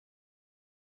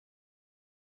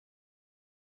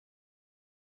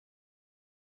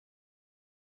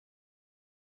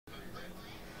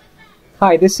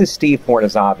Hi, this is Steve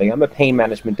Mortazavi. I'm a pain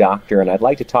management doctor, and I'd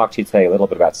like to talk to you today a little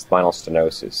bit about spinal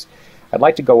stenosis. I'd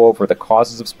like to go over the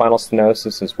causes of spinal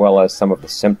stenosis as well as some of the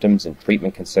symptoms and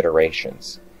treatment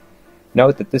considerations.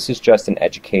 Note that this is just an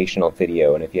educational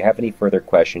video, and if you have any further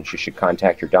questions, you should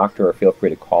contact your doctor or feel free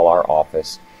to call our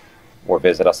office or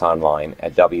visit us online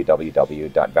at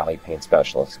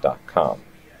www.valleypainspecialist.com.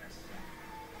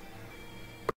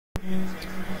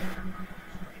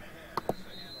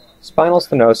 Spinal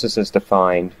stenosis is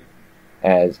defined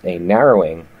as a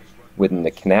narrowing within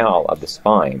the canal of the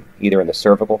spine, either in the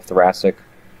cervical, thoracic,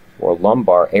 or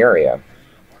lumbar area,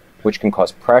 which can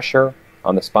cause pressure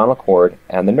on the spinal cord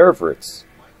and the nerve roots.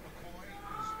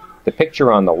 The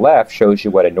picture on the left shows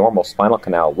you what a normal spinal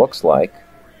canal looks like,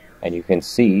 and you can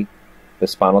see the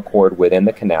spinal cord within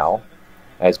the canal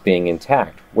as being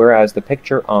intact, whereas the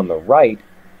picture on the right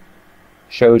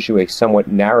shows you a somewhat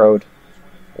narrowed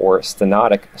or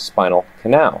stenotic spinal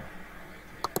canal.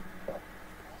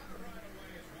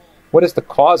 What is the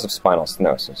cause of spinal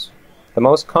stenosis? The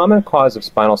most common cause of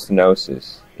spinal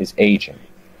stenosis is aging.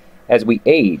 As we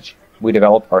age, we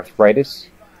develop arthritis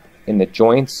in the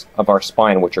joints of our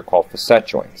spine, which are called facet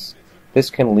joints. This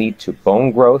can lead to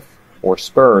bone growth or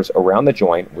spurs around the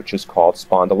joint, which is called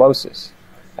spondylosis.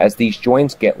 As these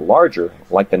joints get larger,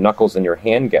 like the knuckles in your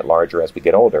hand get larger as we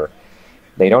get older,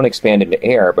 they don't expand into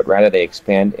air, but rather they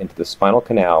expand into the spinal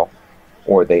canal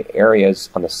or the areas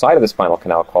on the side of the spinal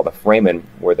canal called the foramen,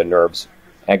 where the nerves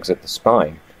exit the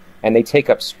spine. And they take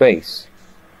up space,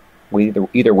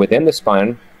 either within the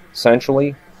spine,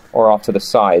 centrally, or off to the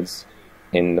sides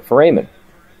in the foramen.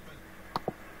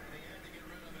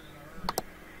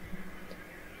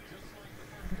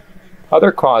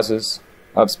 Other causes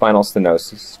of spinal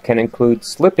stenosis can include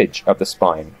slippage of the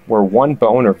spine, where one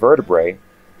bone or vertebrae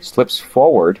slips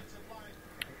forward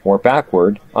or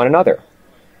backward on another.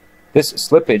 This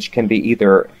slippage can be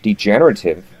either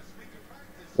degenerative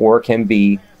or can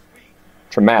be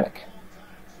traumatic.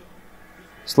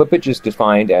 Slippage is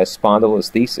defined as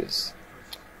spondylolisthesis,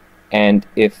 and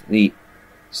if the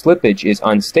slippage is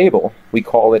unstable, we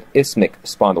call it isthmic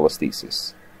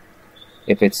spondylolisthesis.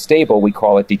 If it's stable, we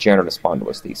call it degenerative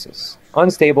spondylolisthesis.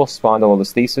 Unstable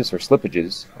spondylolisthesis or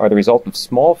slippages are the result of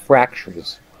small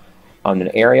fractures on an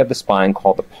area of the spine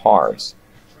called the pars,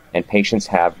 and patients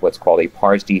have what's called a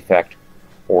pars defect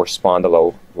or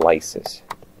spondylolysis.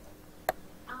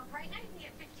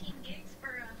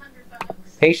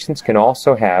 Patients can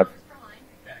also have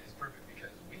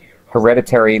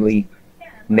hereditarily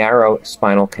narrow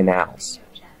spinal canals.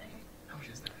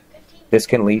 This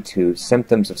can lead to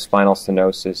symptoms of spinal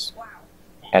stenosis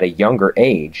at a younger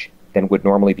age than would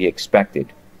normally be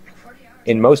expected.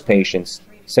 In most patients,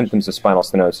 symptoms of spinal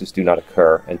stenosis do not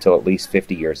occur until at least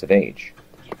 50 years of age.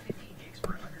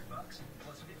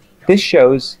 This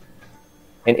shows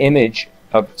an image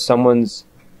of someone's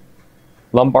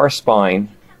lumbar spine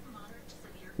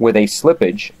with a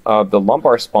slippage of the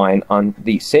lumbar spine on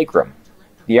the sacrum.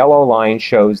 The yellow line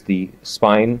shows the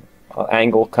spine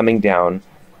angle coming down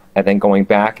and then going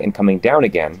back and coming down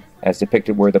again, as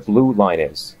depicted where the blue line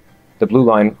is. The blue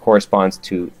line corresponds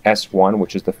to S1,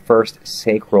 which is the first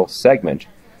sacral segment,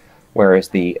 whereas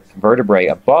the vertebrae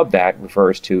above that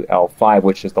refers to L5,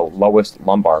 which is the lowest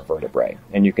lumbar vertebrae.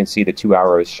 And you can see the two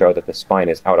arrows show that the spine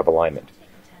is out of alignment.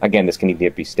 Again, this can either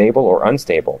be stable or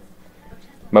unstable.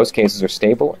 Most cases are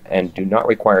stable and do not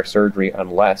require surgery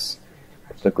unless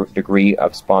the degree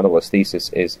of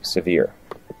spondylolisthesis is severe.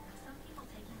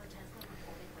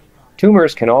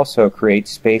 Tumors can also create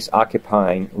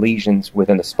space-occupying lesions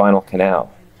within the spinal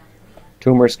canal.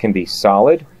 Tumors can be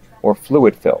solid or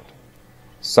fluid-filled.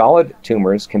 Solid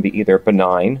tumors can be either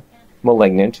benign,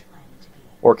 malignant,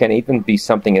 or can even be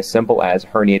something as simple as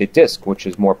herniated disc, which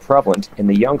is more prevalent in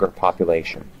the younger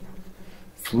population.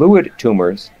 Fluid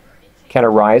tumors can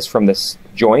arise from the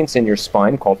joints in your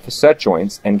spine called facet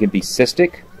joints and can be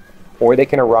cystic, or they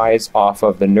can arise off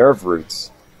of the nerve roots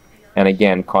and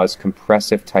again cause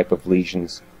compressive type of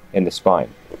lesions in the spine.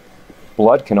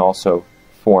 Blood can also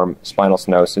form spinal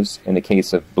stenosis in the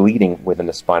case of bleeding within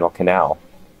the spinal canal,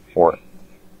 or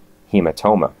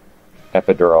hematoma,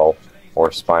 epidural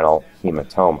or spinal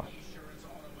hematoma.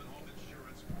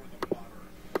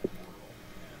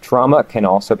 Trauma can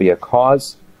also be a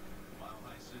cause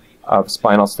of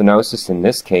spinal stenosis. In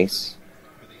this case,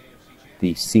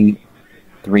 the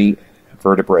C3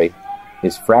 vertebrae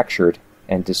is fractured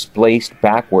and displaced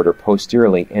backward or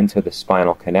posteriorly into the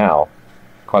spinal canal,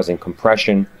 causing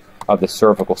compression of the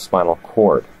cervical spinal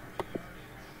cord.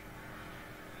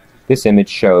 This image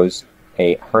shows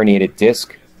a herniated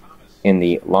disc in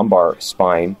the lumbar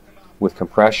spine with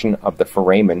compression of the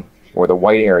foramen or the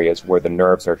white areas where the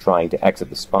nerves are trying to exit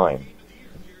the spine.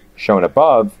 Shown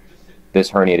above,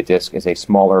 this herniated disc is a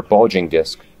smaller bulging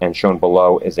disc, and shown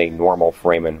below is a normal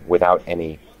foramen without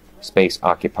any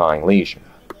space-occupying lesion.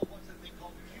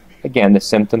 Again, the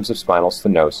symptoms of spinal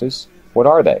stenosis, what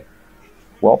are they?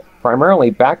 Well, primarily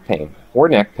back pain or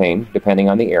neck pain, depending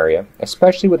on the area,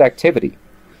 especially with activity.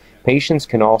 Patients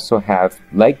can also have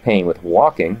leg pain with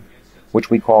walking, which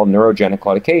we call neurogenic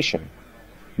claudication.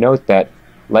 Note that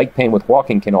leg pain with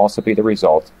walking can also be the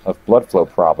result of blood flow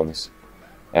problems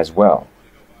as well.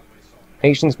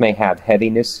 Patients may have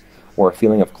heaviness or a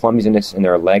feeling of clumsiness in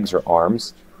their legs or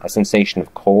arms, a sensation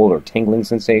of cold or tingling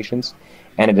sensations,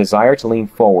 and a desire to lean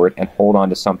forward and hold on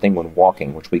to something when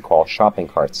walking, which we call shopping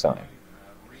cart sign.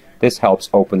 This helps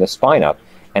open the spine up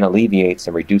and alleviates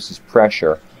and reduces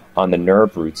pressure on the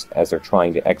nerve roots as they're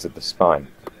trying to exit the spine.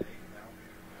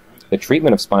 The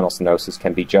treatment of spinal stenosis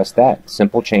can be just that,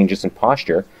 simple changes in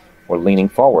posture or leaning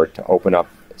forward to open up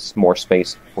more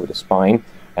space for the spine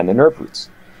and the nerve roots.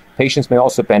 Patients may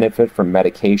also benefit from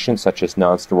medication such as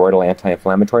nonsteroidal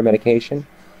anti-inflammatory medication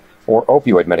or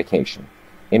opioid medication.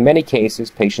 In many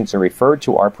cases, patients are referred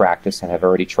to our practice and have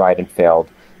already tried and failed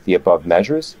the above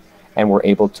measures, and we're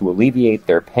able to alleviate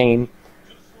their pain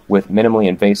with minimally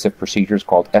invasive procedures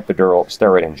called epidural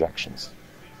steroid injections.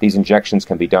 These injections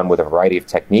can be done with a variety of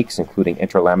techniques, including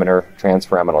interlaminar,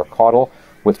 transforaminal, or caudal,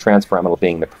 with transforaminal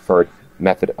being the preferred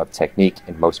method of technique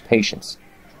in most patients.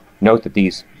 Note that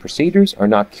these procedures are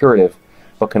not curative,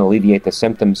 but can alleviate the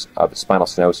symptoms of spinal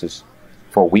stenosis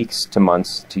for weeks to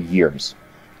months to years,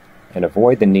 and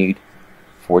avoid the need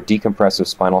for decompressive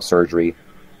spinal surgery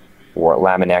or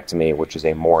laminectomy, which is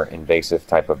a more invasive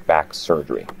type of back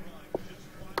surgery.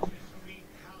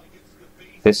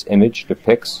 This image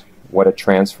depicts what a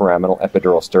transforaminal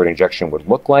epidural steroid injection would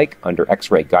look like under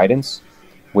X-ray guidance,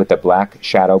 with the black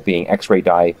shadow being X-ray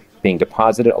dye being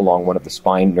deposited along one of the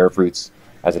spine nerve roots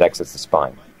as it exits the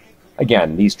spine.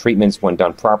 Again, these treatments, when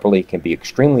done properly, can be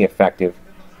extremely effective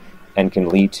and can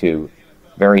lead to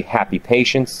very happy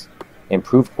patients,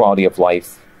 improved quality of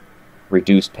life,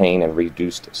 reduced pain, and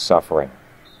reduced suffering.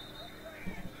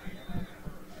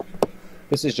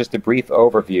 This is just a brief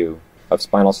overview of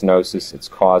spinal stenosis, its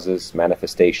causes,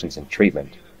 manifestations, and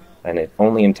treatment, and it's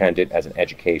only intended as an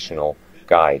educational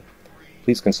guide.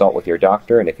 Please consult with your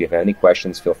doctor, and if you have any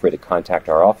questions, feel free to contact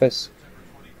our office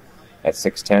at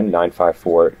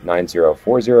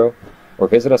 610-954-9040 or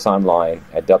visit us online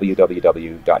at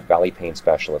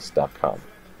www.valleypainspecialist.com.